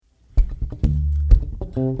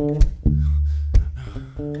Good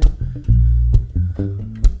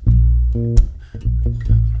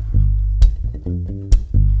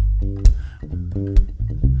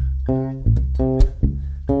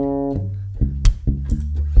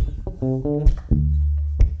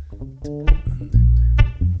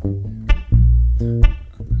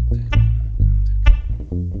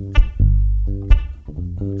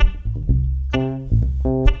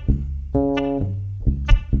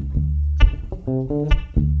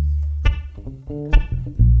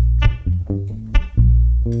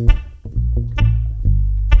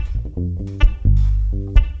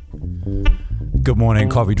morning,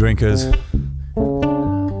 coffee drinkers.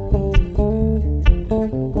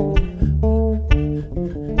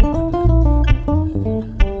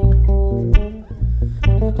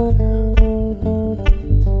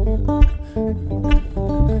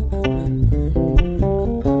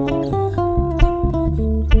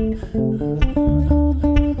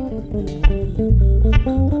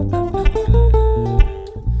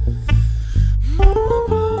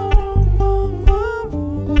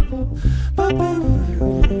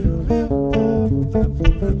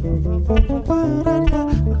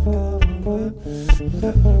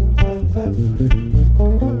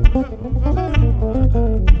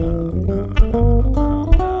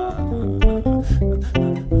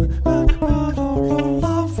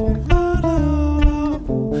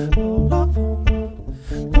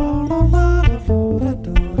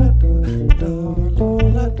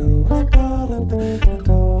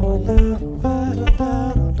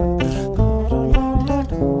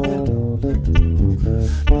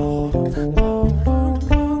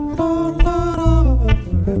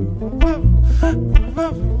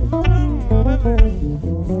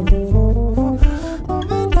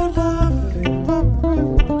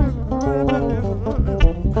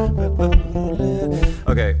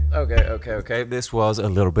 Okay. This was a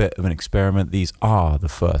little bit of an experiment. These are the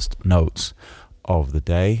first notes of the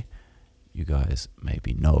day. You guys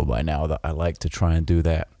maybe know by now that I like to try and do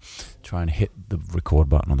that. Try and hit the record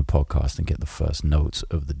button on the podcast and get the first notes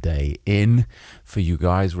of the day in for you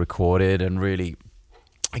guys recorded. And really,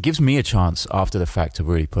 it gives me a chance after the fact to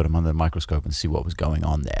really put them under the microscope and see what was going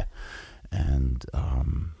on there. And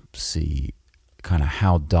see kind of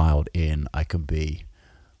how dialed in I can be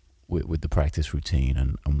with the practice routine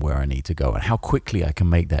and where I need to go and how quickly I can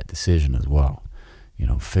make that decision as well. You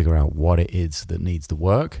know, figure out what it is that needs to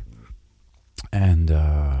work. And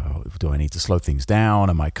do I need to slow things down?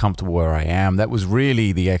 Am I comfortable where I am? That was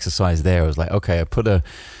really the exercise there. I was like, okay, I put a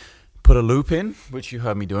loop in, which you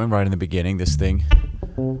heard me doing right in the beginning. This thing,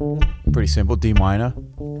 pretty simple, D minor,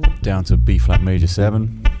 down to B flat major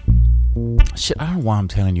 7. Shit, I don't know why I'm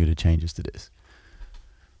telling you to change this to this.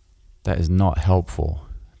 That is not helpful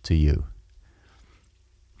to you.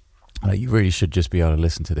 You really should just be able to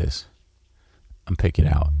listen to this and pick it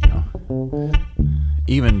out, you know.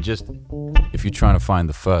 Even just if you're trying to find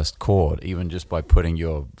the first chord, even just by putting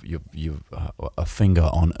your a finger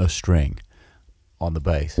on a string on the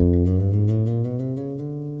bass, and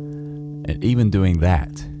even doing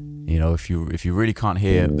that, you know, if you really can't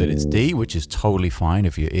hear that it's D, which is totally fine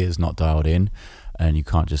if your ear's not dialed in, and you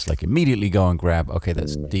can't just like immediately go and grab, okay,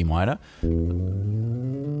 that's D minor.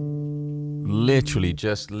 Literally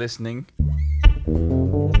just listening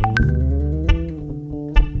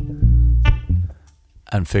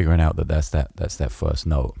and figuring out that's that first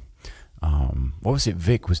note. What was it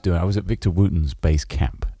Vic was doing? I was at Victor Wooten's base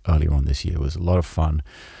camp earlier on this year. It was a lot of fun,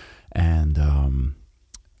 and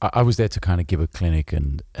I was there to kind of give a clinic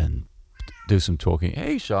and do some talking.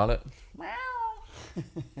 Hey, Charlotte.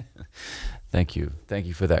 Thank you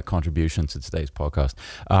for that contribution to today's podcast.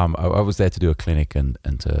 I was there to do a clinic and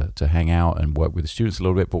to hang out and work with the students a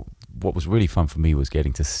little bit, but what was really fun for me was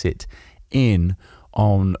getting to sit in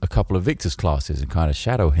on a couple of Victor's classes and kind of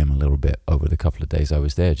shadow him a little bit over the couple of days I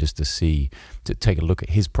was there, just to take a look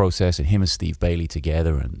at his process and him and Steve Bailey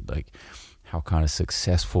together, and like how kind of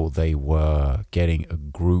successful they were getting a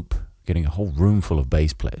whole room full of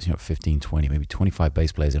bass players, 15, 20, maybe 25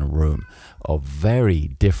 bass players in a room of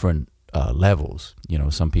very different levels.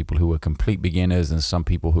 Some people who were complete beginners and some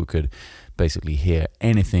people who could basically hear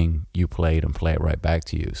anything you played and play it right back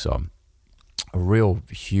to you. So a real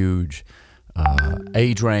huge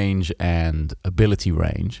age range and ability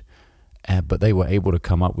range, but they were able to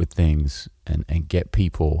come up with things and get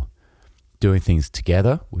people doing things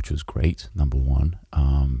together, which was great. Number one,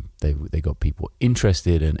 they got people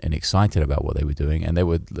interested and excited about what they were doing, and there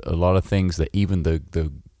were a lot of things that even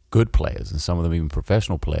the good players, and some of them even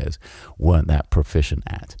professional players, weren't that proficient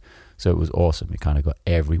at. So it was awesome. It kind of got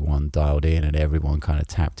everyone dialed in and everyone kind of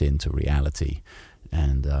tapped into reality.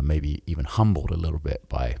 and maybe even humbled a little bit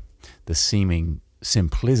by the seeming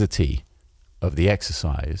simplicity of the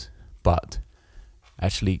exercise, but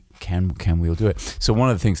actually can we all do it? So one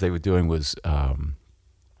of the things they were doing was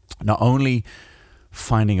not only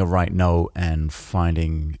finding a right note and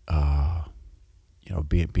finding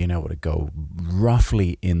being able to go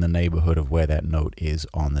roughly in the neighborhood of where that note is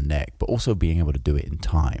on the neck, but also being able to do it in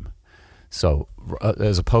time. So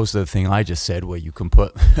as opposed to the thing I just said, where you can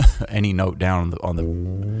put any note down on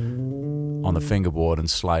the fingerboard and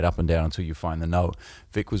slide up and down until you find the note,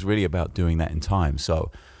 Vic was really about doing that in time.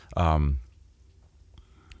 So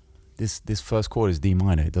this first chord is D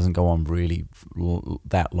minor. It doesn't go on really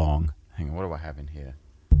that long. Hang on, what do I have in here?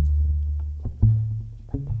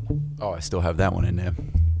 Oh, I still have that one in there.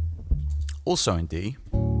 Also in D,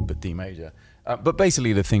 but D major. But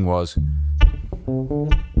basically the thing was,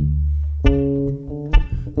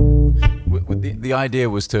 the idea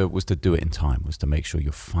was to do it in time, was to make sure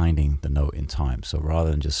you're finding the note in time. So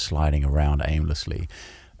rather than just sliding around aimlessly,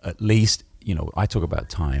 at least, I talk about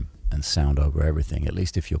time and sound over everything. At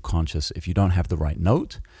least if you're conscious, if you don't have the right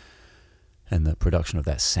note, and the production of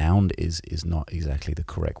that sound is not exactly the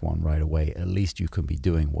correct one right away, at least you can be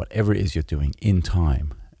doing whatever it is you're doing in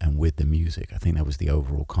time and with the music. I think that was the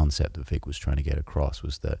overall concept that Vic was trying to get across,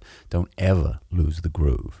 was that don't ever lose the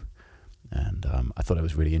groove. And I thought it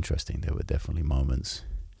was really interesting. There were definitely moments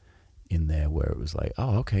in there where it was like,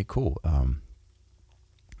 oh, okay, cool.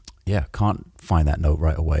 Can't find that note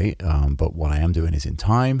right away, but what I am doing is in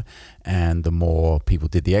time. And the more people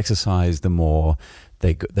did the exercise, the more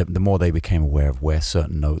they became aware of where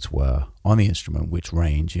certain notes were on the instrument, which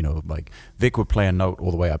range. Like Vic would play a note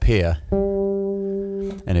all the way up here,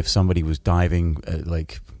 and if somebody was diving,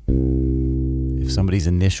 if somebody's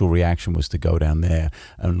initial reaction was to go down there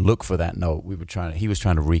and look for that note, he was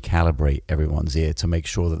trying to recalibrate everyone's ear to make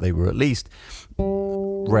sure that they were at least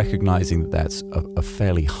recognizing that that's a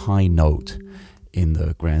fairly high note in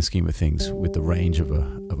the grand scheme of things with the range of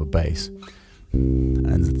a bass.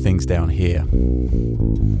 And things down here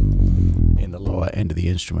in the lower end of the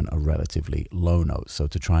instrument are relatively low notes, so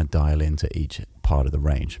to try and dial into each part of the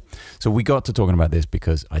range. So we got to talking about this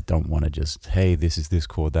because I don't want to just, hey, this is this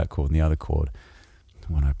chord, that chord, and the other chord.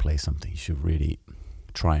 When I play something, you should really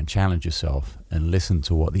try and challenge yourself and listen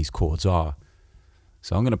to what these chords are.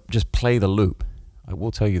 So I'm going to just play the loop. I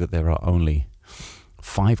will tell you that there are only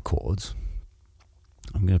 5 chords.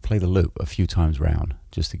 I'm going to play the loop a few times round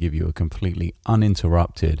just to give you a completely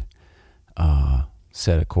uninterrupted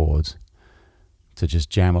set of chords to just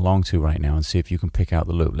jam along to right now and see if you can pick out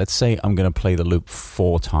the loop. Let's say I'm going to play the loop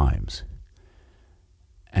 4 times.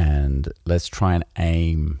 And let's try and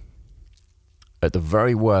aim at the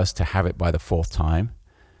very worst to have it by the 4th time.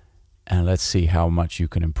 And let's see how much you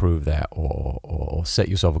can improve that, or set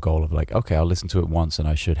yourself a goal of like, okay, I'll listen to it once and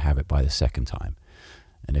I should have it by the 2nd time.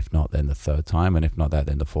 And if not, then the 3rd time. And if not that,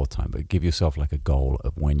 then the 4th time. But give yourself like a goal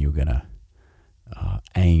of when you're going to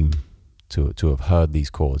aim to have heard these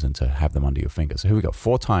chords and to have them under your fingers. So here we go,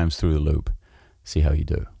 4 times through the loop. See how you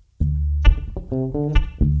do.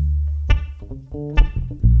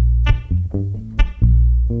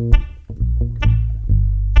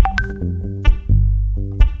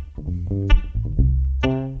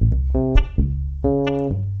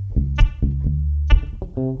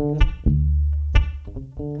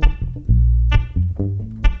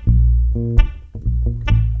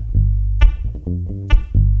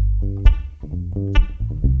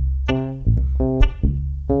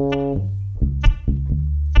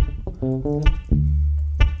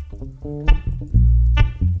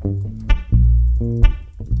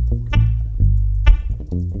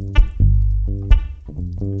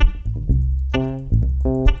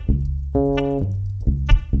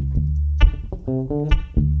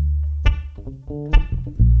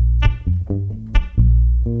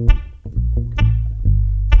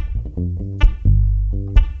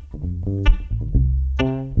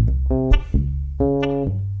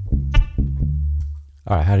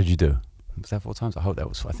 All right, how did you do? Was that 4 times? I think it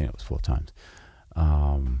was 4 times.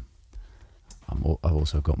 I've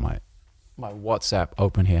also got my WhatsApp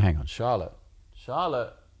open here. Hang on, Charlotte,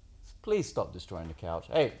 please stop destroying the couch.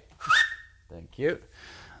 Hey, thank you.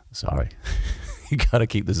 Sorry, you gotta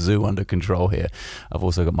keep the zoo under control here. I've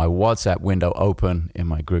also got my WhatsApp window open in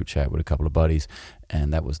my group chat with a couple of buddies,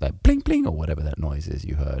 and that was that bling bling or whatever that noise is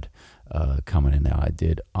you heard coming in there. I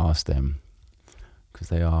did ask them, because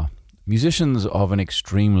they are musicians of an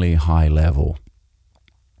extremely high level,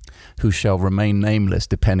 who shall remain nameless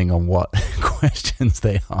depending on what questions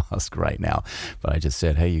they ask right now. But I just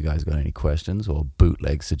said, hey, you guys got any questions or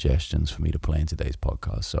bootleg suggestions for me to play in today's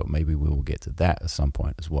podcast? So maybe we will get to that at some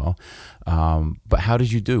point as well. But how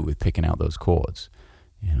did you do with picking out those chords?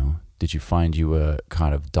 Did you find you were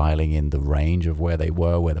kind of dialing in the range of where they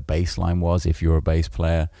were, where the bass line was, if you're a bass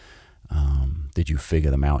player? Did you figure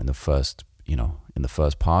them out in the first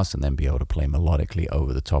pass and then be able to play melodically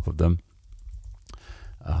over the top of them?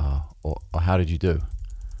 Or how did you do?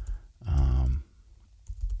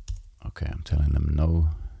 Okay, I'm telling them no.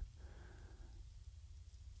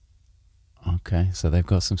 Okay, so they've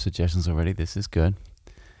got some suggestions already. This is good.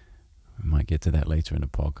 We might get to that later in the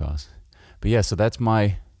podcast. But yeah, so that's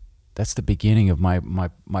the beginning of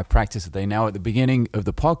my practice today. Now, at the beginning of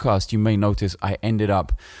the podcast, you may notice I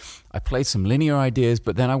played some linear ideas,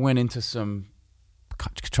 but then I went into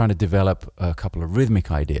trying to develop a couple of rhythmic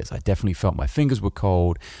ideas. I definitely felt my fingers were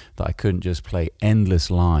cold, that I couldn't just play endless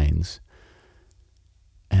lines.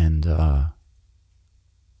 And then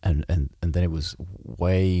it was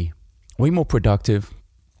way more productive,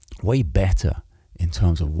 way better in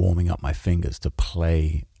terms of warming up my fingers to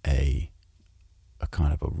play a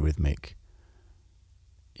kind of a rhythmic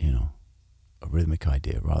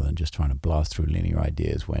idea rather than just trying to blast through linear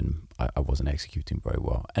ideas when I wasn't executing very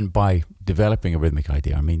well. And by developing a rhythmic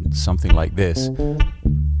idea, I mean something like this, where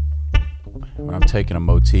I'm taking a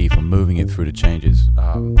motif and moving it through the changes.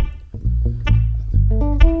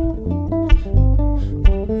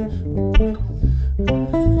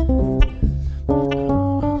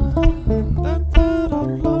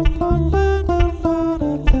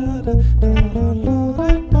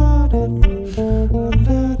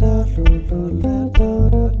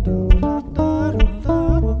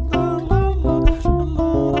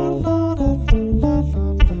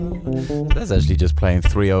 That's actually just playing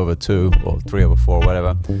 3/2 or 3/4,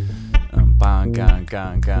 whatever. Bang, gang,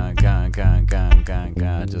 gang, gang, gang, gang, gang, gang,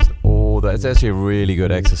 gang. Just all that. It's actually a really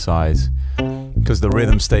good exercise because the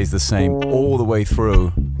rhythm stays the same all the way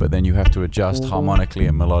through, but then you have to adjust harmonically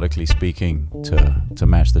and melodically speaking to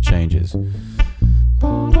match the changes.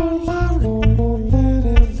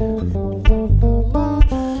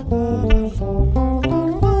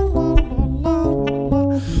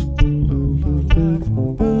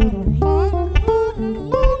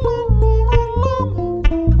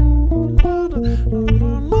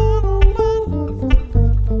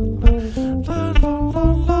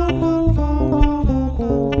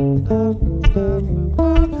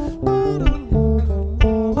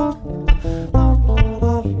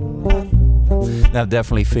 Now,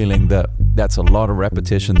 definitely feeling that's a lot of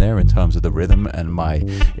repetition there in terms of the rhythm, and my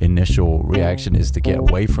initial reaction is to get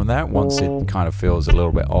away from that once it kind of feels a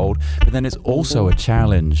little bit old. But then it's also a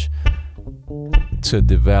challenge to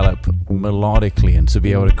develop melodically and to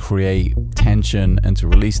be able to create tension and to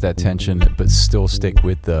release that tension, but still stick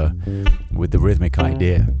with the rhythmic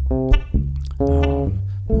idea.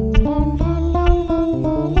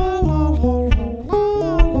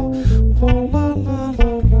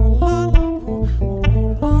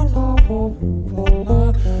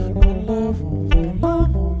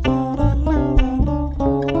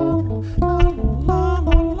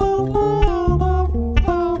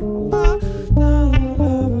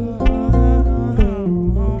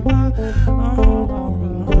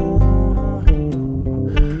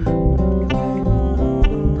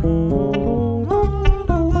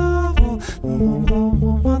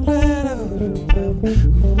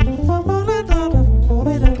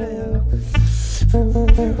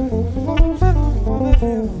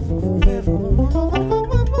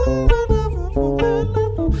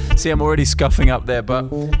 See, I'm already scuffing up there, but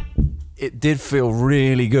it did feel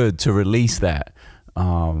really good to release that.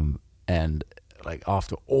 And like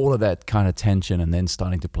after all of that kind of tension and then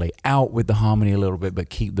starting to play out with the harmony a little bit, but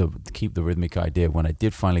keep the rhythmic idea, when I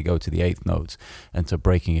did finally go to the eighth notes and to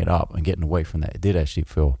breaking it up and getting away from that, it did actually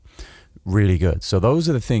feel really good. So those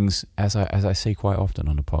are the things, as I say quite often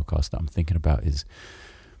on the podcast, that I'm thinking about is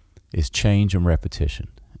change and repetition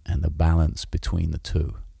and the balance between the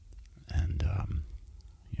two. And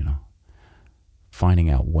finding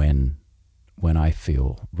out when I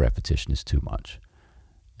feel repetition is too much,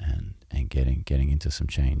 and getting into some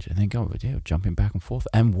change, and then jumping back and forth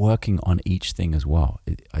and working on each thing as well.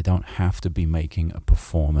 I don't have to be making a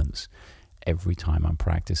performance every time I'm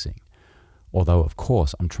practicing. Although, of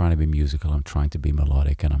course, I'm trying to be musical, I'm trying to be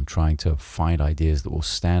melodic, and I'm trying to find ideas that will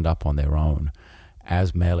stand up on their own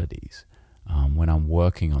as melodies when I'm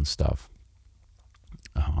working on stuff.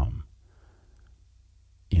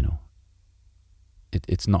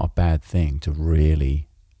 It's not a bad thing to really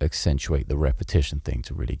accentuate the repetition thing,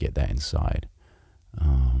 to really get that inside.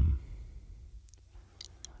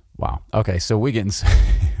 Wow. Okay, so we're getting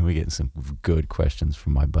we're getting some good questions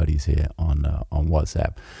from my buddies here on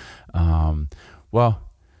WhatsApp. Well,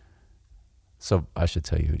 so I should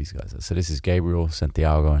tell you who these guys are. So this is Gabriel,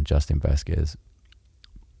 Santiago, and Justin Vasquez.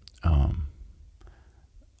 And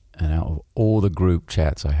out of all the group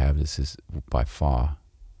chats I have, this is by far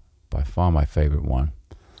my favorite one.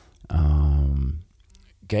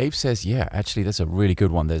 Gabe says, yeah, actually, that's a really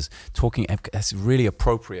good one. That's really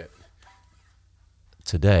appropriate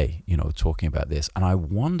today, talking about this. And I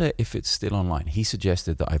wonder if it's still online. He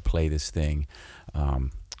suggested that I play this thing.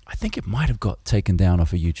 I think it might have got taken down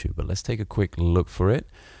off of YouTube, but let's take a quick look for it.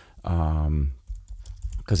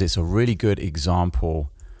 Because it's a really good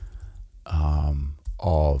example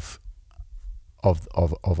of a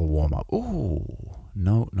warm up. Ooh,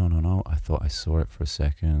 no. I thought I saw it for a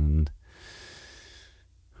second.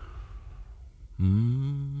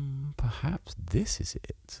 Perhaps this is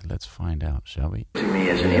it. Let's find out, shall we? To me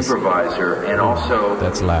as an improviser, and also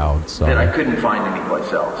that's loud. Sorry. That I couldn't find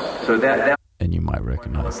anyplace else. So that and you might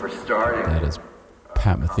recognize that as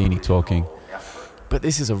Pat Metheny talking. But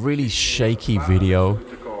this is a really shaky video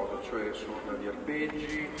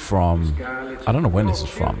from, I don't know when this is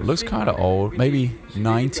from. It looks kind of old, maybe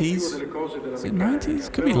 90s. Is it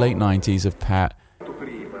 90s? Could be late 90s of Pat.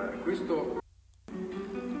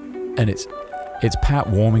 And it's Pat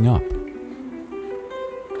warming up.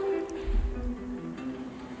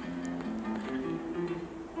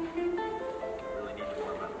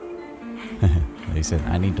 He said,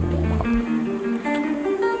 I need to warm up.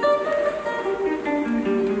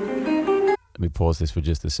 Let me pause this for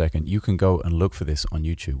just a second. You can go and look for this on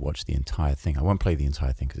YouTube. Watch the entire thing. I won't play the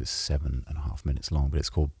entire thing because it's 7.5 minutes long, but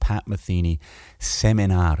it's called Pat Metheny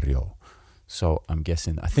Seminario. So I'm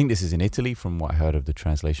guessing, I think this is in Italy from what I heard of the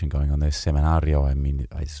translation going on there. Seminario, I mean,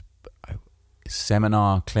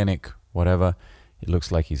 seminar, clinic, whatever. It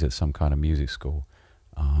looks like he's at some kind of music school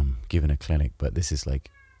giving a clinic, but this is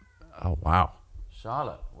like, oh, wow.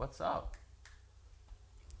 Charlotte, what's up?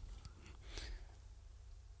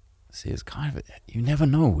 See, it's kind of, you never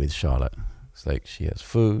know with Charlotte. It's like she has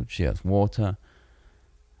food, she has water,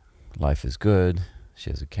 life is good,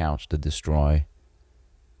 she has a couch to destroy.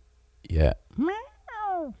 Yeah.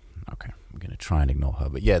 Okay, I'm going to try and ignore her.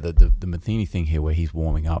 But yeah, the Metheny thing here where he's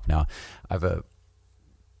warming up. Now, I have a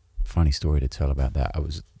funny story to tell about that. I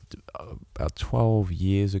was about 12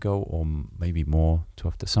 years ago, or maybe more,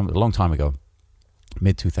 a long time ago,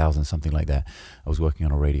 mid-2000s, something like that. I was working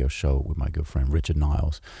on a radio show with my good friend Richard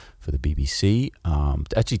Niles for the BBC.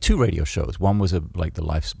 Actually, two radio shows. One was the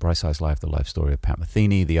Bryce Size Life, the life story of Pat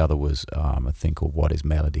Metheny. The other was a thing called What Is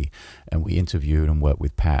Melody? And we interviewed and worked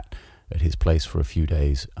with Pat at his place for a few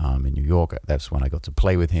days in New York. That's when I got to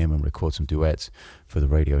play with him and record some duets for the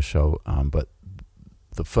radio show. But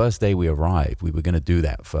the first day we arrived, we were going to do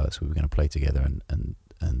that first. We were going to play together and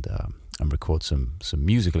record some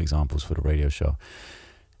musical examples for the radio show.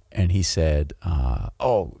 And he said, I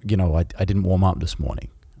didn't warm up this morning.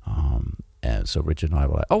 And so Richard and I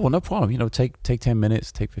were like, oh, well, no problem. Take 10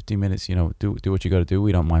 minutes, take 15 minutes, do what you got to do.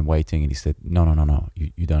 We don't mind waiting. And he said, no.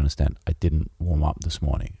 You don't understand. I didn't warm up this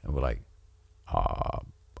morning. And we're like,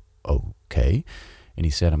 okay. And he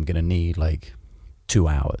said, I'm going to need like 2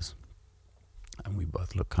 hours. And we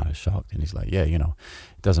both looked kind of shocked. And he's like, yeah, it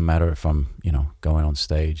doesn't matter if I'm, going on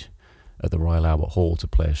stage at the Royal Albert Hall to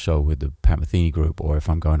play a show with the Pat Metheny group, or if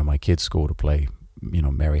I'm going to my kids' school to play,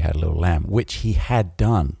 Mary Had a Little Lamb, which he had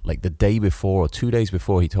done like the day before or 2 days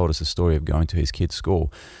before. He told us the story of going to his kids'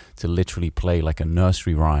 school to literally play like a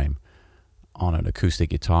nursery rhyme on an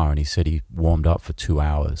acoustic guitar. And he said he warmed up for 2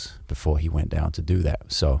 hours before he went down to do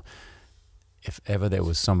that. So if ever there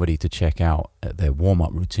was somebody to check out their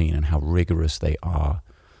warm-up routine and how rigorous they are,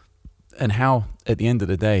 and how, at the end of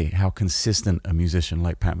the day, how consistent a musician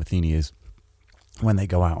like Pat Metheny is when they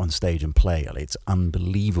go out on stage and play. It's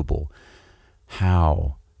unbelievable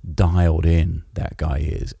how dialed in that guy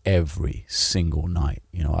is every single night.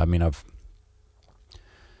 I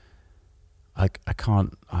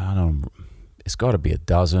don't know, it's got to be a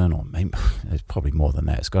dozen, or maybe it's probably more than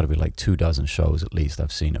that. It's got to be like 24 shows at least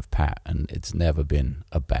I've seen of Pat, and it's never been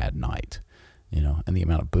a bad night. And the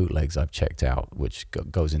amount of bootlegs I've checked out, which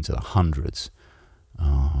goes into the hundreds,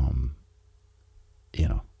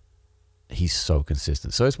 he's so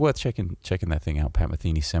consistent. So it's worth checking that thing out, Pat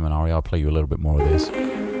Metheny Seminario. I'll play you a little bit more of this.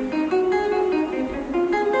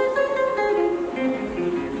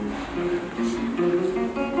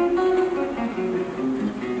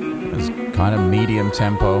 It's kind of medium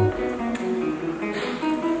tempo.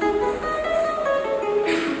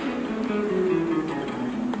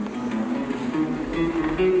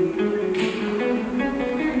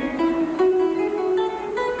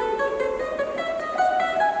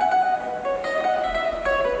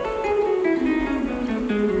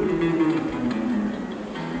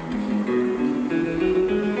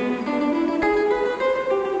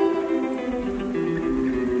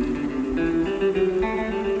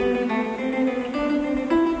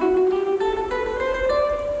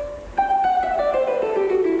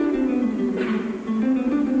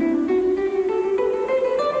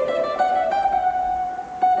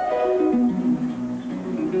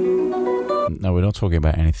 not talking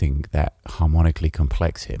about anything that harmonically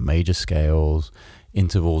complex here. Major scales,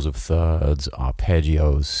 intervals of thirds,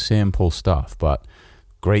 arpeggios, simple stuff, but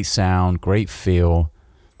great sound, great feel.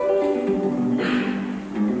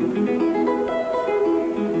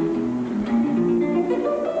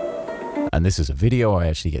 And this is a video. I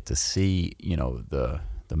actually get to see, you know, the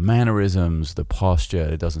mannerisms, the posture.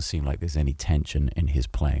 It doesn't seem like there's any tension in his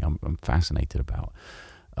playing. I'm fascinated about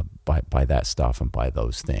by that stuff and by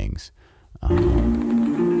those things.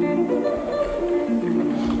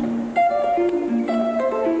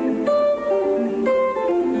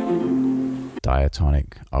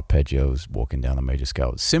 Diatonic arpeggios walking down the major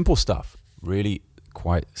scale. Simple stuff, really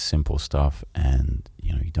quite simple stuff, and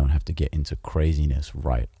you know, you don't have to get into craziness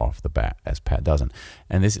right off the bat, as Pat doesn't.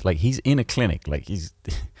 And this is like, he's in a clinic, like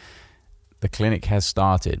the clinic has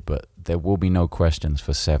started, but there will be no questions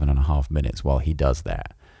for 7.5 minutes while he does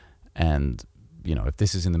that. And you know, if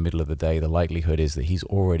this is in the middle of the day, the likelihood is that he's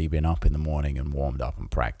already been up in the morning and warmed up and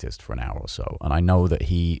practiced for an hour or so. And I know that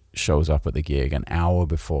he shows up at the gig an hour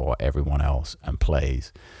before everyone else and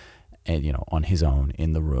plays, and you know, on his own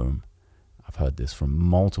in the room. I've heard this from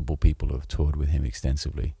multiple people who have toured with him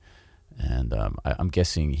extensively, and I'm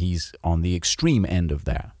guessing he's on the extreme end of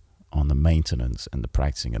that, on the maintenance and the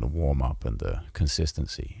practicing and the warm up and the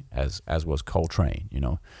consistency, as was Coltrane. You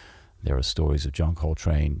know, there are stories of John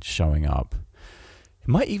Coltrane showing up. It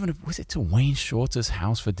might even have, was it to Wayne Shorter's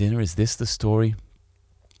house for dinner? Is this the story?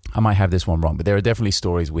 I might have this one wrong, but there are definitely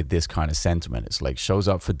stories with this kind of sentiment. It's like, shows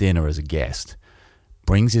up for dinner as a guest,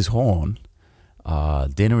 brings his horn.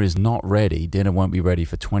 Dinner is not ready. Dinner won't be ready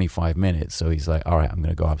for 25 minutes. So he's like, all right, I'm going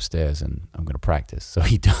to go upstairs and I'm going to practice. So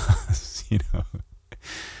he does, you know.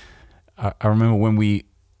 I remember when we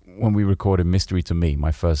recorded Mystery to Me,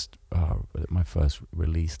 my first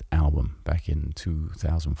released album back in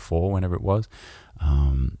 2004, whenever it was.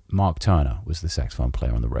 Mark Turner was the saxophone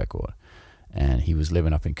player on the record, and he was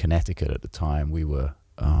living up in Connecticut at the time. We were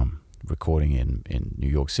recording in New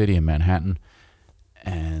York City, in Manhattan,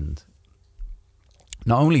 and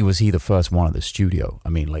not only was he the first one at the studio, I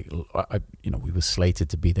mean, like, we were slated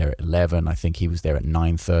to be there at 11. I think he was there at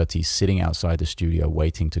 9:30, sitting outside the studio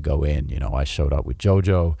waiting to go in. You know, I showed up with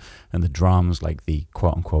JoJo and the drums, like the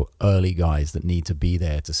quote-unquote early guys that need to be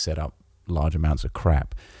there to set up large amounts of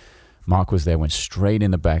crap. Mark was there, went straight in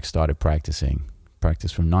the back, started practiced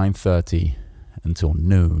from 9:30 until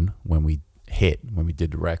noon when we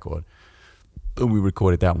did the record. And we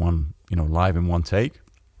recorded that one, you know, live in one take.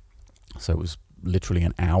 So it was literally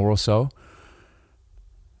an hour or so,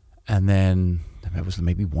 and then it was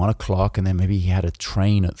maybe 1 o'clock, and then maybe he had a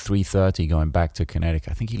train at 3:30 going back to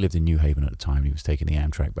Connecticut. I think he lived in New Haven at the time. He was taking the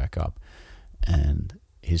Amtrak back up, and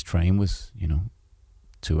his train was, you know,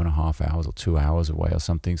 2.5 hours or 2 hours away or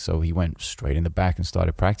something. So he went straight in the back and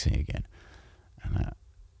started practicing again. And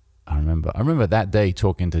I remember that day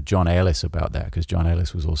talking to John Ellis about that, because John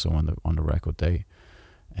Ellis was also on the record day,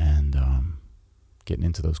 and getting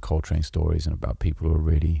into those Coltrane stories and about people who are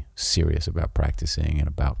really serious about practicing and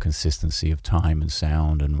about consistency of time and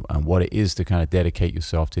sound and what it is to kind of dedicate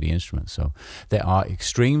yourself to the instrument. So there are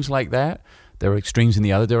extremes like that. There are extremes in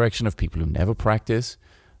the other direction of people who never practice.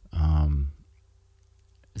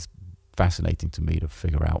 It's fascinating to me to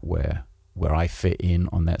figure out where I fit in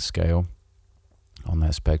on that scale, on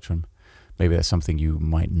that spectrum. Maybe that's something you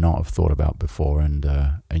might not have thought about before, and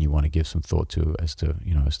you want to give some thought to as to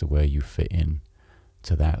where you fit in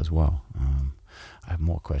to that as well. I have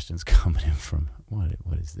more questions coming in from what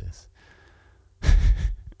is this?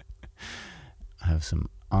 I have some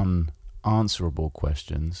unanswerable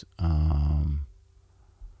questions. All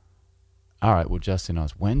right, well, Justin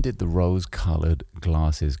asks, when did the rose-colored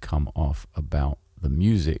glasses come off about the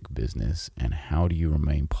music business, and how do you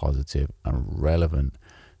remain positive and relevant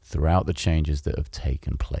throughout the changes that have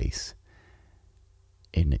taken place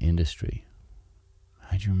in the industry?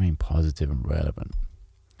 How do you remain positive and relevant?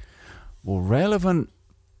 Well, relevant,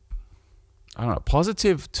 I don't know.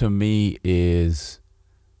 Positive to me is,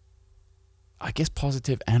 I guess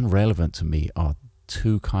positive and relevant to me are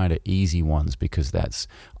two kind of easy ones, because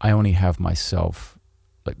I only have myself,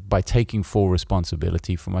 like, by taking full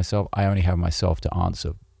responsibility for myself, I only have myself to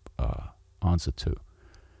answer to.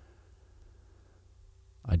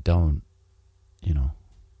 I don't, you know,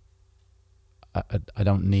 I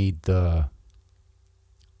don't need the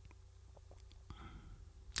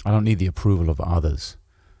approval of others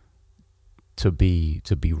to be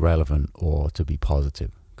relevant or to be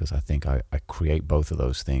positive, because I think I create both of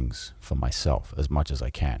those things for myself as much as I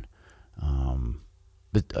can.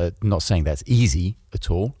 But not saying that's easy at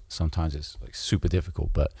all. Sometimes it's like super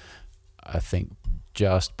difficult, but I think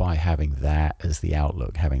just by having that as the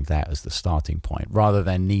outlook, having that as the starting point, rather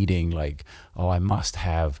than needing like, oh, I must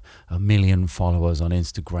have 1 million followers on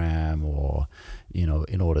Instagram, or, you know,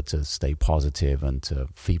 in order to stay positive and to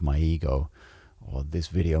feed my ego, or this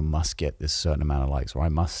video must get this certain amount of likes, or I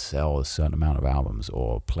must sell a certain amount of albums,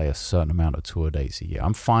 or play a certain amount of tour dates a year.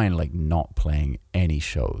 I'm fine like not playing any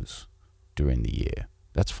shows during the year.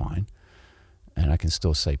 That's fine. And I can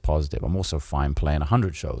still say positive. I'm also fine playing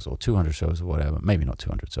 100 shows or 200 shows or whatever. Maybe not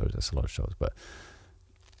 200 shows, that's a lot of shows, but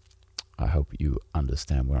I hope you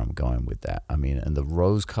understand where I'm going with that. I mean, and the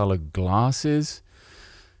rose-colored glasses,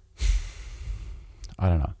 I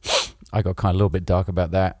don't know. I got kind of a little bit dark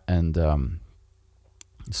about that, and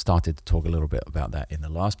started to talk a little bit about that in the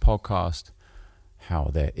last podcast, how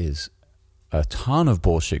there is a ton of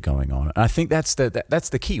bullshit going on. And I think that's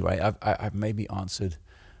the key, right? I've maybe answered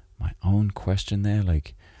my own question there.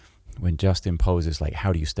 Like when Justin poses like,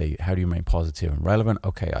 how do you remain positive and relevant?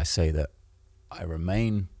 Okay, I say that I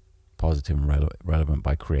remain positive and relevant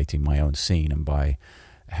by creating my own scene and by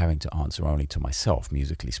having to answer only to myself,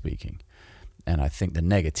 musically speaking. And I think the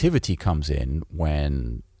negativity comes in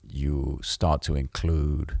when you start to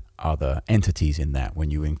include other entities in that,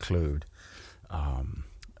 when you include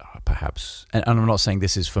perhaps, and I'm not saying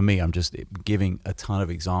this is for me, I'm just giving a ton of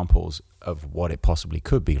examples of what it possibly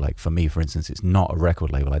could be. Like for me, for instance, it's not a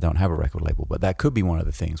record label. I don't have a record label, but that could be one of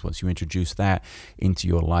the things. Once you introduce that into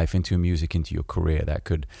your life, into your music, into your career, that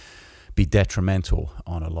could be detrimental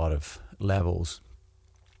on a lot of levels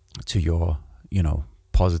to your, you know,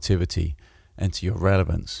 positivity and to your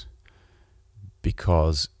relevance,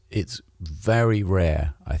 because it's very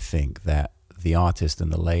rare, I think, that the artist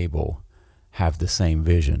and the label have the same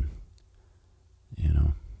vision, you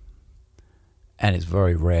know, and it's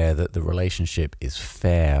very rare that the relationship is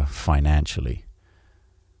fair financially.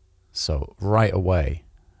 So right away,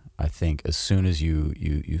 I think as soon as you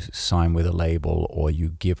sign with a label, or you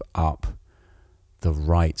give up the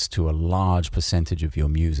rights to a large percentage of your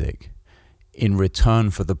music in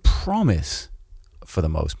return for the promise, for the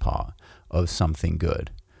most part, of something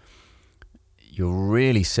good, you're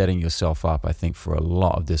really setting yourself up, I think, for a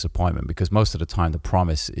lot of disappointment, because most of the time the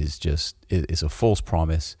promise is a false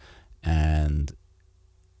promise. And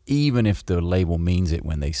even if the label means it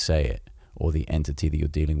when they say it, or the entity that you're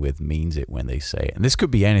dealing with means it when they say it, and this could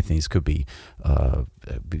be anything, this could be a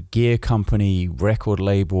gear company, record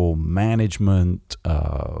label, management,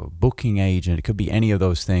 booking agent, it could be any of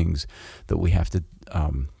those things that we have to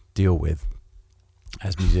deal with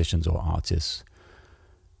as musicians or artists.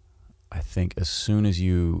 I think as soon as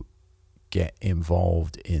you get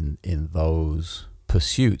involved in those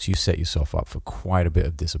pursuits, you set yourself up for quite a bit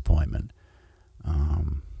of disappointment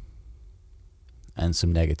and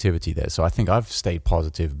some negativity there. So I think I've stayed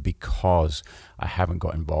positive because I haven't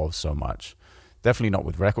got involved so much. Definitely not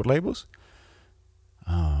with record labels.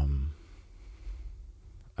 I've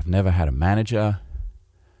never had a manager,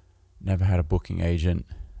 never had a booking agent.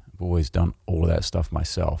 I've always done all of that stuff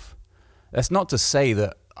myself. That's not to say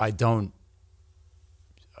that I don't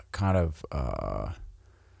that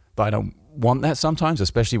I don't want that sometimes,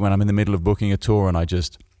 especially when I'm in the middle of booking a tour and I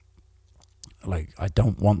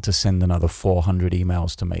don't want to send another 400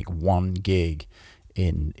 emails to make one gig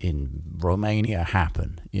in Romania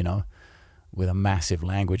happen, you know, with a massive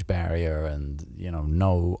language barrier and, you know,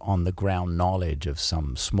 no on the ground knowledge of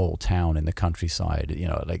some small town in the countryside, you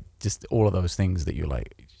know, like just all of those things that you're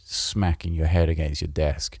like smacking your head against your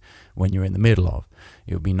desk when you're in the middle of.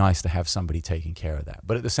 It would be nice to have somebody taking care of that.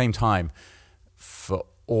 But at the same time, for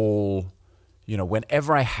all, you know,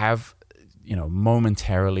 whenever I have, you know,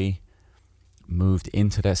 momentarily moved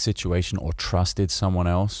into that situation or trusted someone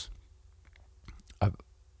else,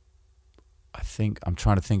 I think I'm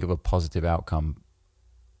trying to think of a positive outcome.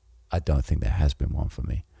 I don't think there has been one for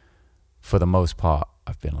me. For the most part,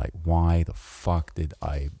 I've been like, why the fuck did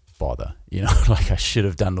I bother? You know, like I should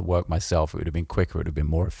have done the work myself. It would have been quicker, it would have been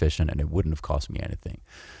more efficient, and it wouldn't have cost me anything.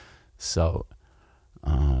 So,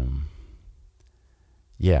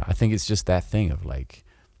 yeah, I think it's just that thing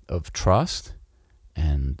of trust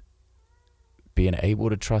and being able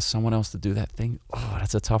to trust someone else to do that thing. Oh,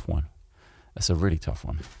 that's a tough one. That's a really tough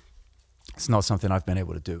one. It's not something I've been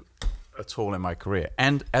able to do at all in my career.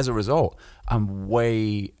 And as a result, I'm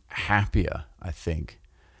way happier, I think.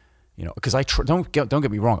 You know, because don't get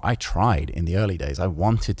me wrong, I tried in the early days. I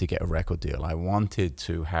wanted to get a record deal. I wanted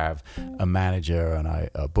to have a manager and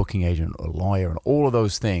a booking agent, a lawyer, and all of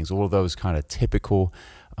those things, all of those kind of typical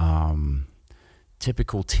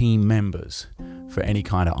team members for any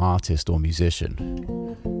kind of artist or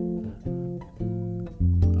musician.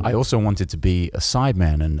 I also wanted to be a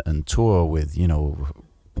sideman and tour with, you know,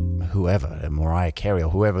 whoever, Mariah Carey or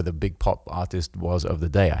whoever the big pop artist was of the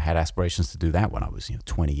day. I had aspirations to do that when I was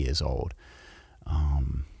 20 years old.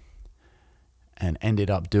 And ended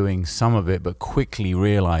up doing some of it, but quickly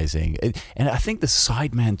realizing it. And I think the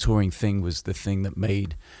sideman touring thing was the thing that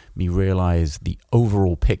made me realize the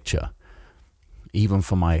overall picture, even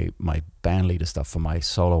for my band leader stuff, for my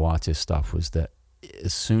solo artist stuff, was that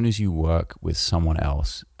as soon as you work with someone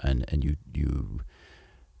else and you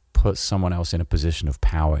put someone else in a position of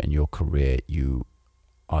power in your career, you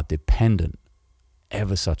are dependent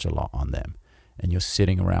ever such a lot on them. And you're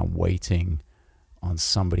sitting around waiting on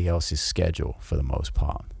somebody else's schedule for the most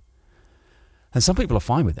part. And some people are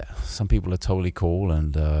fine with that. Some people are totally cool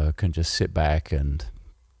and can just sit back and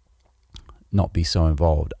not be so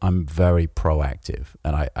involved. I'm very proactive,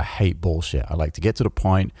 and I hate bullshit. I like to get to the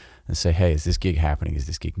point and say, hey, is this gig happening? Is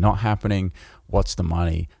this gig not happening? What's the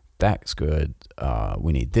money? That's good.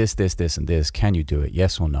 We need this, and this. Can you do it?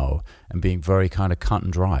 Yes or no? And being very kind of cut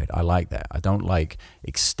and dried. I like that. I don't like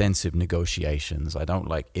extensive negotiations. I don't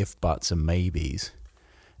like if, buts, and maybes.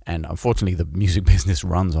 And unfortunately, the music business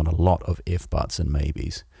runs on a lot of if, buts, and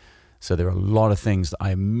maybes. So there are a lot of things that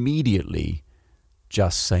I immediately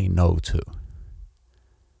just say no to.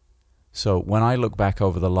 So when I look back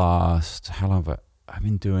over the last, how long have I've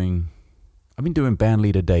been doing band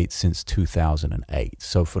leader dates since 2008.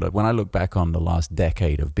 So when I look back on the last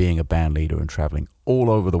decade of being a band leader and traveling all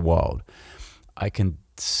over the world, I can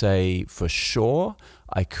say for sure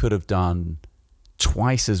I could have done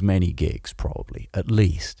twice as many gigs, probably, at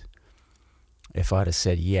least, if I'd have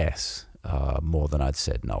said yes more than I'd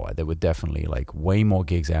said no. There were definitely way more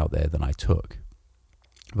gigs out there than I took.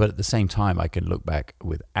 But at the same time, I can look back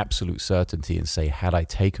with absolute certainty and say, had I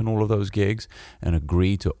taken all of those gigs and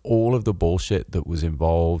agreed to all of the bullshit that was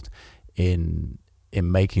involved in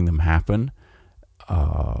making them happen,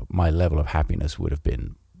 my level of happiness would have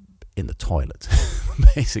been in the toilet.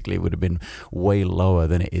 Basically, it would have been way lower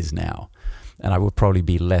than it is now. And I would probably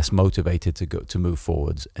be less motivated to move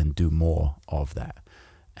forwards and do more of that.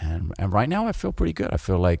 And right now, I feel pretty good. I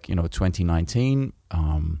feel like, 2019...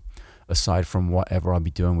 aside from whatever I'll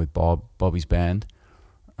be doing with Bobby's band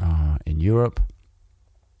in Europe,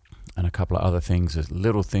 and a couple of other things, as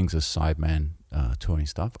little things as sideman touring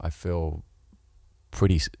stuff, I feel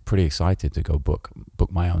pretty excited to go book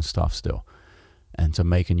my own stuff still, and to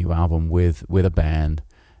make a new album with a band,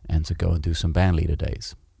 and to go and do some band leader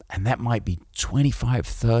dates. And that might be 25,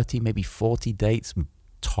 30, maybe 40 dates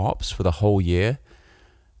tops for the whole year.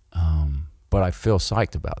 But I feel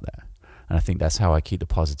psyched about that. And I think that's how I keep the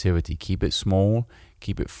positivity. Keep it small,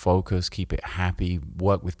 keep it focused, keep it happy,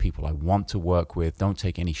 work with people I want to work with, don't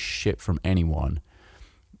take any shit from anyone.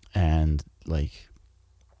 And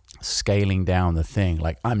scaling down the thing.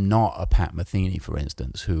 I'm not a Pat Metheny, for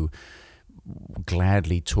instance, who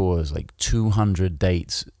gladly tours 200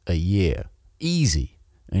 dates a year. Easy.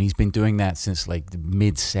 And he's been doing that since the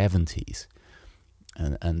mid-70s.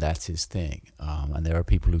 And that's his thing. And there are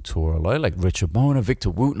people who tour a lot, like Richard Bona, Victor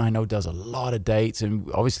Wooten, I know, does a lot of dates. And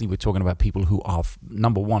obviously we're talking about people who are,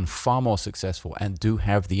 number one, far more successful and do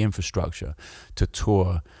have the infrastructure to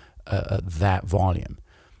tour that volume.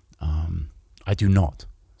 I do not.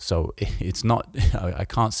 So it's not, I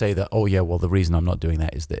can't say that, oh yeah, well, the reason I'm not doing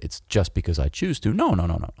that is that it's just because I choose to. No.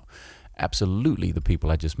 Absolutely, the people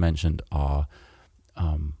I just mentioned are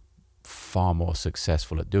far more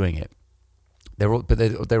successful at doing it.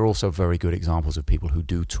 They're also very good examples of people who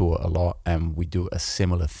do tour a lot, and we do a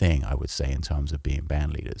similar thing, I would say, in terms of being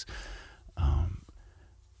band leaders.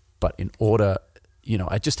 But in order,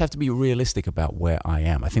 I just have to be realistic about where I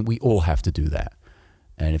am. I think we all have to do that.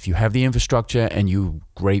 And if you have the infrastructure and you're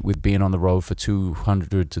great with being on the road for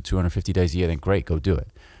 200 to 250 days a year, then great, go do it.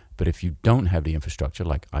 But if you don't have the infrastructure,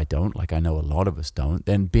 like I don't, like I know a lot of us don't,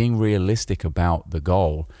 then being realistic about the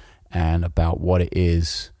goal and about what it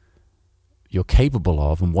is you're capable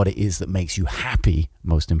of and what it is that makes you happy,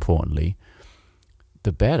 most importantly,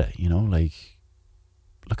 the better.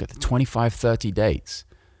 Look at the 25, 30 dates.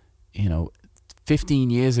 15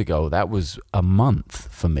 years ago, that was a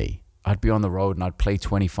month for me. I'd be on the road and I'd play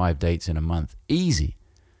 25 dates in a month. Easy.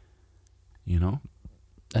 And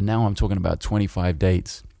now I'm talking about 25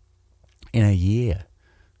 dates in a year,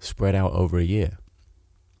 spread out over a year.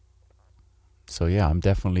 So yeah, I'm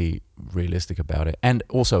definitely realistic about it. And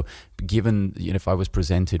also, given, if I was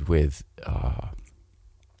presented with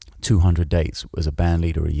 200 dates as a band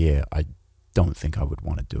leader a year, I don't think I would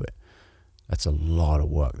want to do it. That's a lot of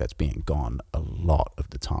work that's being gone a lot of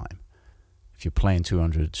the time. If you're playing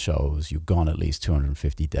 200 shows, you've gone at least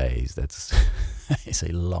 250 days. That's it's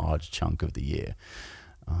a large chunk of the year.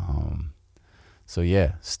 So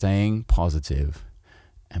yeah, staying positive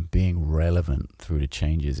and being relevant through the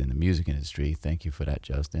changes in the music industry. Thank you for that,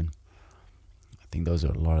 Justin. I think those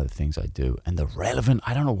are a lot of the things I do. And the relevant,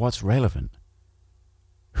 I don't know what's relevant.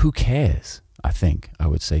 Who cares? I think I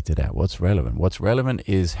would say to that. What's relevant? What's relevant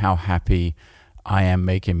is how happy I am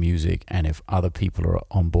making music, and if other people are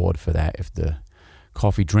on board for that, if the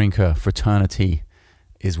coffee drinker fraternity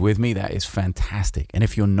is with me, that is fantastic. And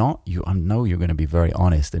if you're not, I know you're going to be very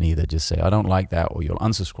honest and either just say, I don't like that, or you'll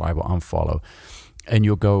unsubscribe or unfollow, and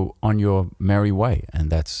you'll go on your merry way. And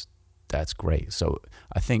that's great. So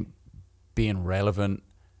I think being relevant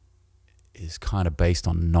is kind of based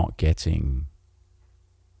on not getting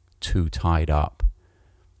too tied up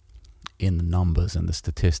in the numbers and the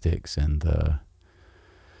statistics and the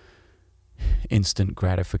instant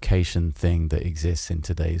gratification thing that exists in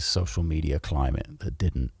today's social media climate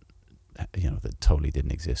that totally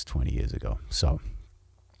didn't exist 20 years ago. So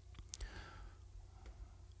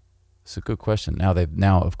it's a good question.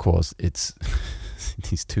 Now of course it's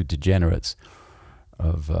these two degenerates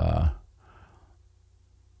of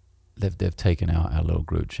they've taken our little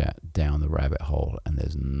group chat down the rabbit hole, and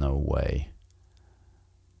there's no way.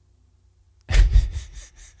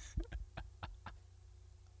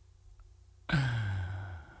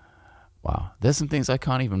 Wow, there's some things I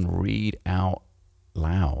can't even read out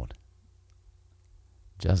loud.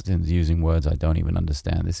 Justin's using words I don't even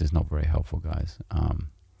understand. This is not very helpful, guys.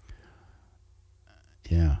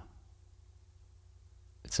 Yeah.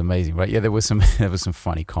 It's amazing, right? Yeah, there was some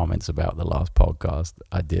funny comments about the last podcast.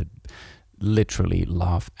 I did literally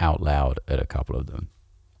laugh out loud at a couple of them.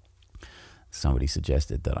 Somebody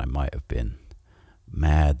suggested that I might have been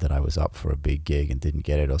mad that I was up for a big gig and didn't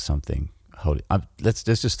get it or something. Let's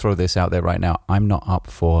just throw this out there right now. I'm not up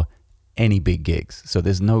for any big gigs, so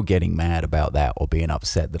there's no getting mad about that or being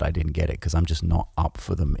upset that I didn't get it, because I'm just not up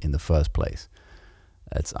for them in the first place.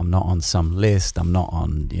 I'm not on some list. I'm not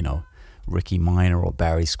on, Ricky Minor or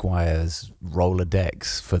Barry Squires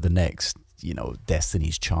Rolodex for the next,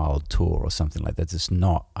 Destiny's Child tour or something like that. It's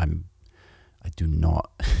not. I do not.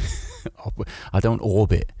 I don't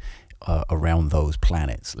orbit around those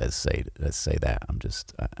planets. Let's say that. I'm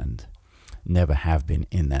just and never have been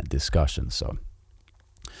in that discussion. So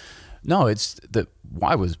no, it's that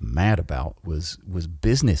what I was mad about was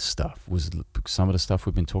business stuff. Was some of the stuff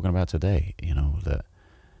we've been talking about today. That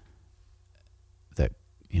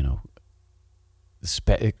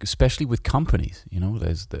especially with companies,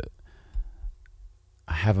 there's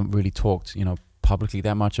I haven't really talked, publicly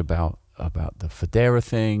that much about the Federa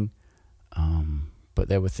thing, but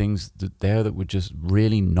there were things that were just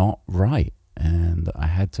really not right, and I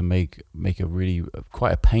had to make a really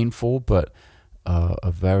quite a painful but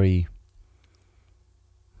a very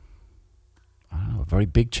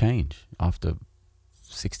big change after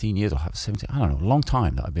 16 years or 17, I don't know, a long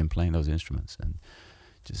time that I've been playing those instruments, and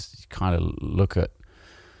just kind of look at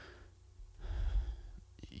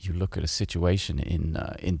a situation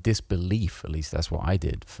in disbelief. At least that's what I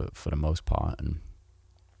did for the most part, and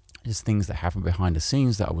just things that happened behind the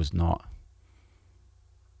scenes that I was not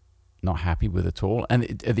happy with at all.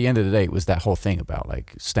 And at the end of the day, it was that whole thing about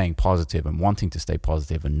like staying positive and wanting to stay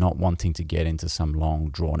positive and not wanting to get into some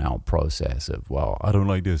long drawn out process of, well, I don't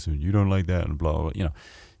like this and you don't like that and blah, blah,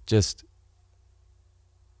 just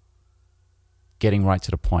getting right to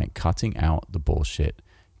the point, cutting out the bullshit,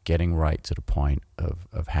 getting right to the point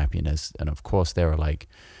of happiness. And of course there are like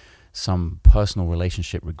some personal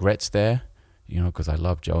relationship regrets there, because I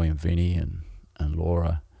love Joey and Vinny and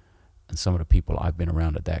Laura and some of the people I've been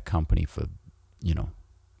around at that company for,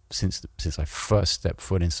 since I first stepped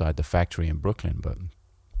foot inside the factory in Brooklyn, but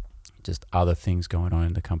just other things going on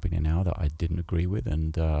in the company now that I didn't agree with,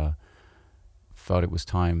 and felt it was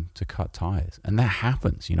time to cut ties. And that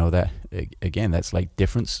happens, that again, that's like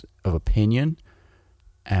difference of opinion,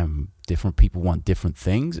 and different people want different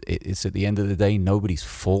things. It's at the end of the day, nobody's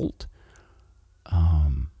fault.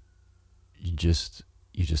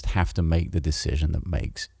 You just have to make the decision that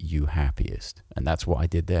makes you happiest. And that's what I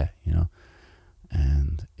did there,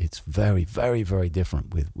 and it's very, very, very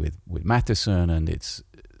different with Matheson, and it's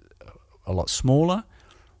a lot smaller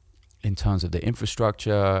in terms of the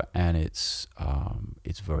infrastructure, and it's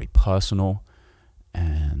very personal.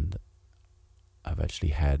 And I've actually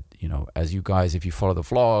had, as you guys, if you follow the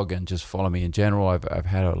vlog and just follow me in general, I've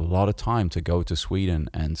had a lot of time to go to Sweden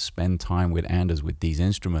and spend time with Anders with these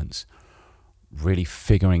instruments, really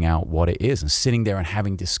figuring out what it is, and sitting there and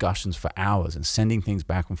having discussions for hours and sending things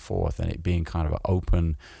back and forth, and it being kind of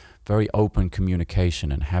an very open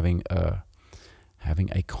communication, and having a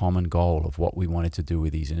common goal of what we wanted to do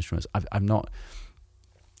with these instruments.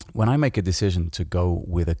 When I make a decision to go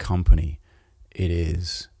with a company,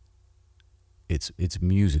 it's it's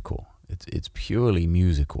musical. It's purely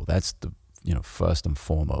musical. That's the, you know, first and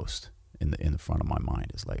foremost in the front of my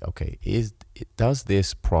mind. Is like, okay, does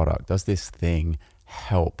this product, does this thing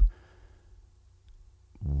help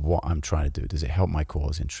what I'm trying to do? Does it help my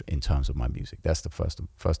cause in terms of my music? That's the first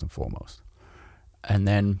and foremost. And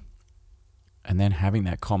then having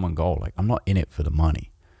that common goal. Like, I'm not in it for the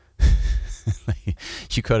money. Like,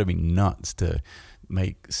 you gotta be nuts to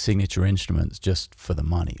make signature instruments just for the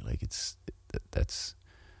money. Like,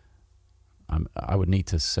 I would need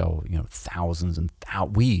to sell, you know, thousands and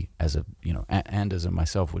we as a, you know, Anders and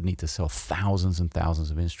myself would need to sell thousands and thousands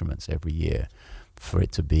of instruments every year for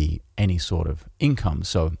it to be any sort of income.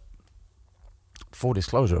 So, full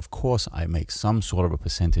disclosure, of course, I make some sort of a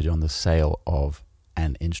percentage on the sale of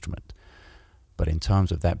an instrument. But in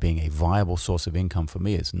terms of that being a viable source of income for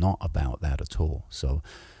me, it's not about that at all. So,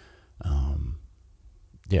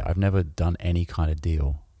 yeah, I've never done any kind of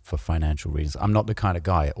deal for financial reasons. I'm not the kind of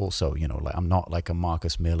guy also, you know, like, I'm not like a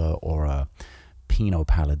Marcus Miller or a Pino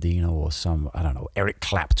Palladino or some, I don't know, Eric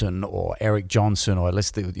Clapton or Eric Johnson, or let's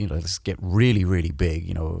get really, really big,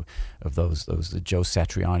 you know, of those the Joe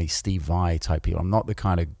Satriani, Steve Vai type people. I'm not the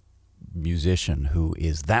kind of musician who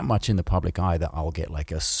is that much in the public eye that I'll get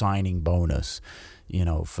like a signing bonus, you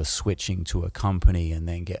know, for switching to a company and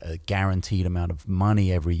then get a guaranteed amount of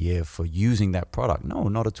money every year for using that product. No,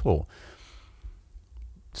 not at all.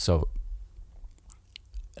 So,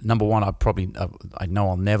 number one, I know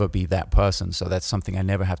I'll never be that person. So that's something I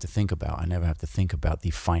never have to think about. I never have to think about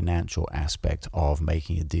the financial aspect of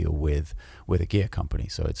making a deal with a gear company.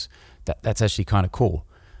 So that's actually kind of cool.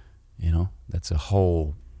 You know, that's a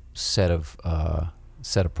whole set of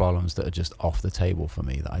problems that are just off the table for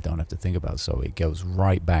me that I don't have to think about. So it goes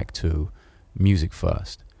right back to music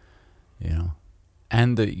first, you know,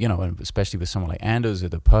 and and especially with someone like Anders,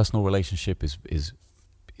 the personal relationship is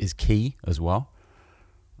key as well.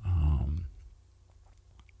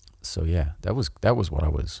 So yeah, that was what I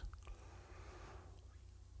was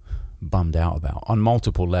bummed out about on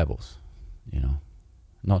multiple levels, you know,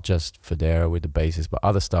 not just Fodera with the bassist, but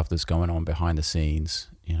other stuff that's going on behind the scenes,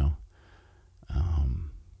 you know.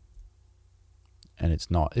 And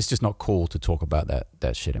it's just not cool to talk about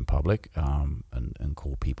that shit in public, and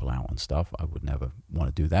call people out on stuff. I would never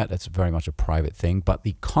want to do that. That's very much a private thing. But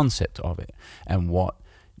the concept of it and what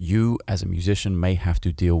you as a musician may have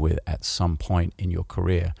to deal with at some point in your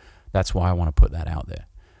career, that's why I want to put that out there.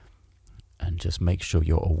 And just make sure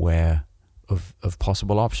you're aware of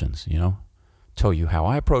possible options, you know. Tell you how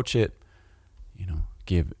I approach it, you know,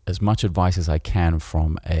 give as much advice as I can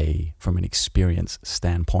from an experience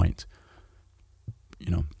standpoint, you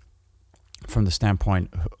know, from the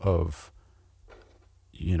standpoint of,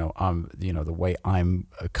 the way I'm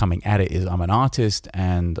coming at it is I'm an artist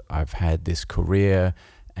and I've had this career,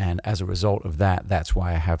 and as a result of that, that's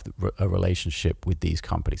why I have a relationship with these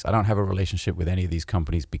companies. I don't have a relationship with any of these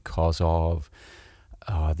companies because of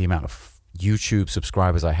the amount of YouTube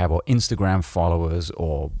subscribers I have or Instagram followers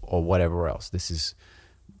or whatever else. This is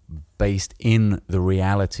based in the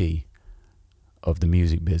reality of the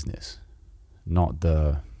music business, not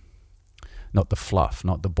the fluff,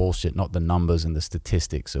 not the bullshit, not the numbers and the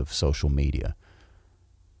statistics of social media.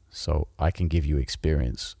 So I can give you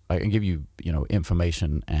experience. I can give you,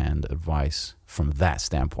 information and advice from that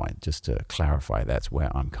standpoint, just to clarify that's where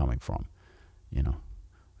I'm coming from. I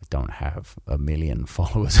don't have 1 million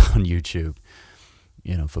followers on YouTube,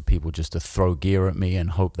 for people just to throw gear at me and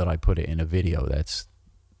hope that I put it in a video.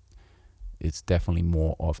 It's definitely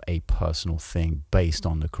more of a personal thing based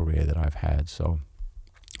on the career that I've had. So,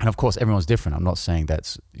 and of course, everyone's different. I'm not saying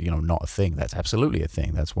that's, not a thing. That's absolutely a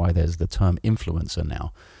thing. That's why there's the term influencer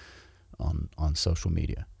now on social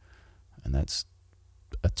media. And that's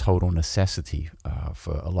a total necessity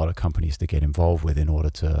for a lot of companies to get involved with in order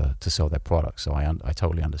to sell their products. So I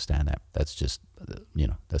totally understand that. That's just,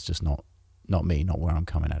 that's just not me, not where I'm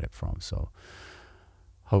coming at it from. So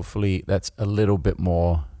hopefully that's a little bit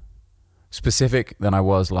more specific than I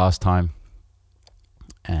was last time.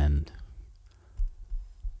 And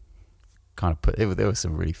kind of there were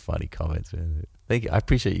some really funny comments. Thank you. I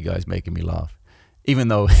appreciate you guys making me laugh. Even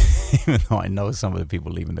though I know some of the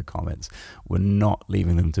people leaving the comments were not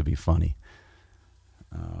leaving them to be funny.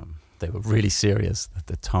 They were really serious,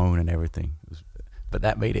 the tone and everything. But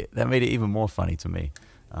that made it even more funny to me.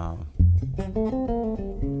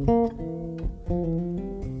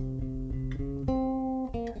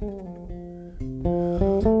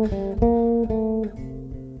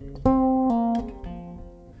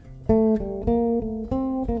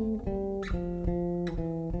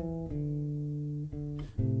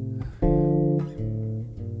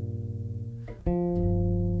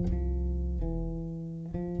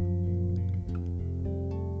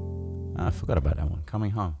 I forgot about that one.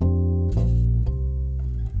 Coming Home.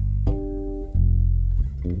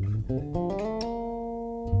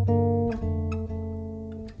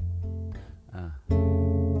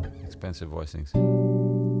 Expensive voicings.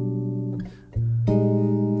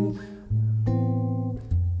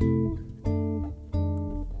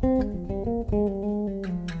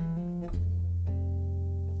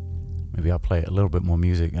 Maybe I'll play a little bit more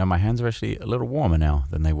music. Now my hands are actually a little warmer now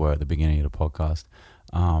than they were at the beginning of the podcast.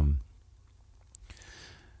 I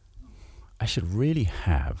should really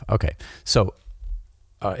have. Okay, so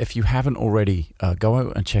if you haven't already, go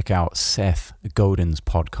out and check out Seth Godin's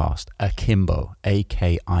podcast, Akimbo,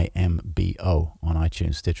 Akimbo, on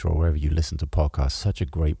iTunes, Stitcher, or wherever you listen to podcasts. Such a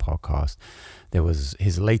great podcast. There was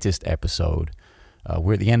his latest episode.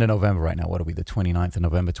 We're at the end of November right now. What are we, the 29th of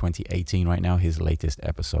November, 2018 right now? His latest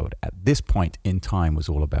episode at this point in time was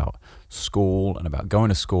all about school and about going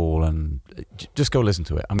to school. And just go listen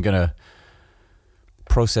to it. I'm going to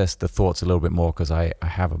process the thoughts a little bit more because I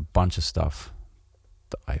have a bunch of stuff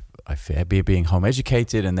that I fear, being home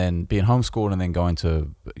educated and then being homeschooled and then going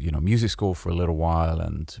to music school for a little while,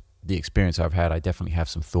 and the experience I've had. I definitely have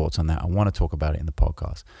some thoughts on that. I want to talk about it in the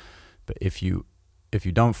podcast. But if you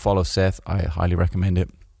don't follow Seth, I highly recommend it.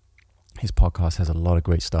 His podcast has a lot of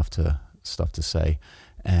great stuff to say,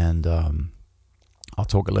 and I'll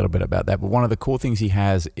talk a little bit about that. But one of the cool things he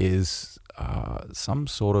has is some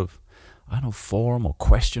sort of, I don't know, forum or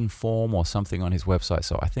question form or something on his website.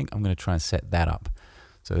 So I think I'm going to try and set that up.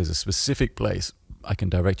 So there's a specific place I can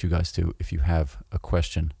direct you guys to if you have a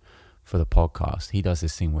question for the podcast. He does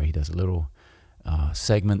this thing where he does a little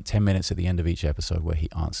segment, 10 minutes at the end of each episode, where he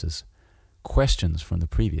answers questions from the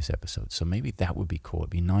previous episode. So maybe that would be cool.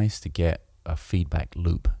 It'd be nice to get a feedback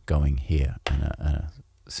loop going here and a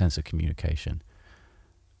sense of communication.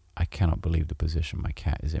 I cannot believe the position my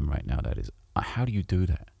cat is in right now. That is, how do you do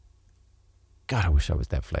that? God, I wish I was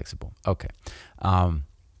that flexible. Okay. On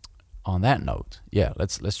that note, yeah,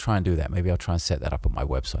 let's try and do that. Maybe I'll try and set that up on my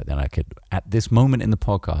website. Then I could, at this moment in the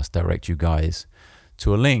podcast, direct you guys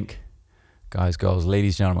to a link, guys, girls,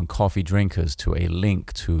 ladies, gentlemen, coffee drinkers, to a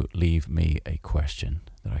link to leave me a question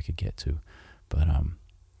that I could get to. But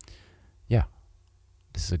yeah,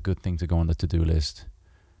 this is a good thing to go on the to-do list.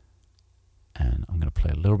 And I'm going to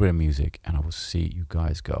play a little bit of music, and I will see you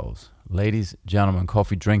guys, girls, ladies, gentlemen,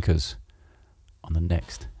 coffee drinkers, on the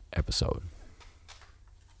next episode.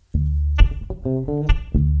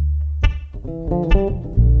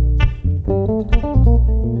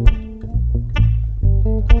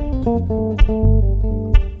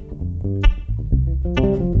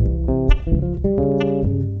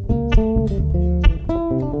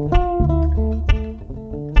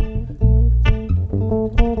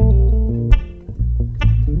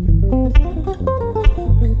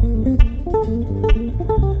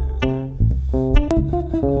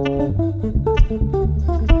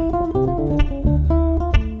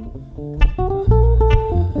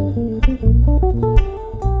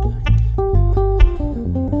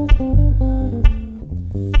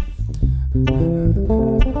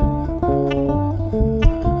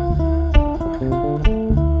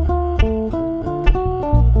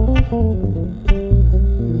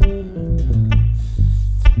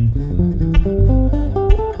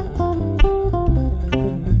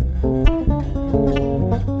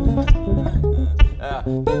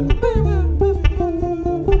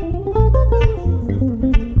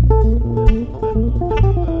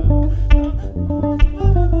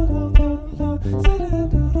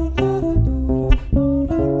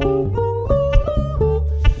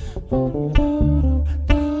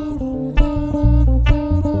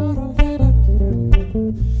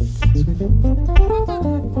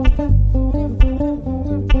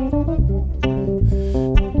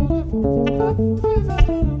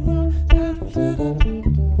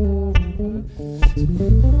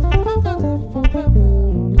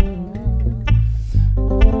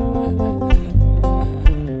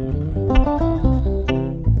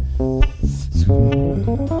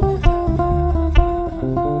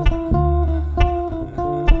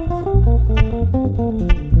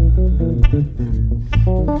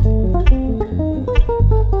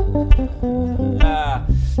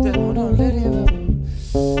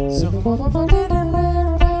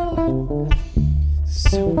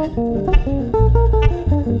 So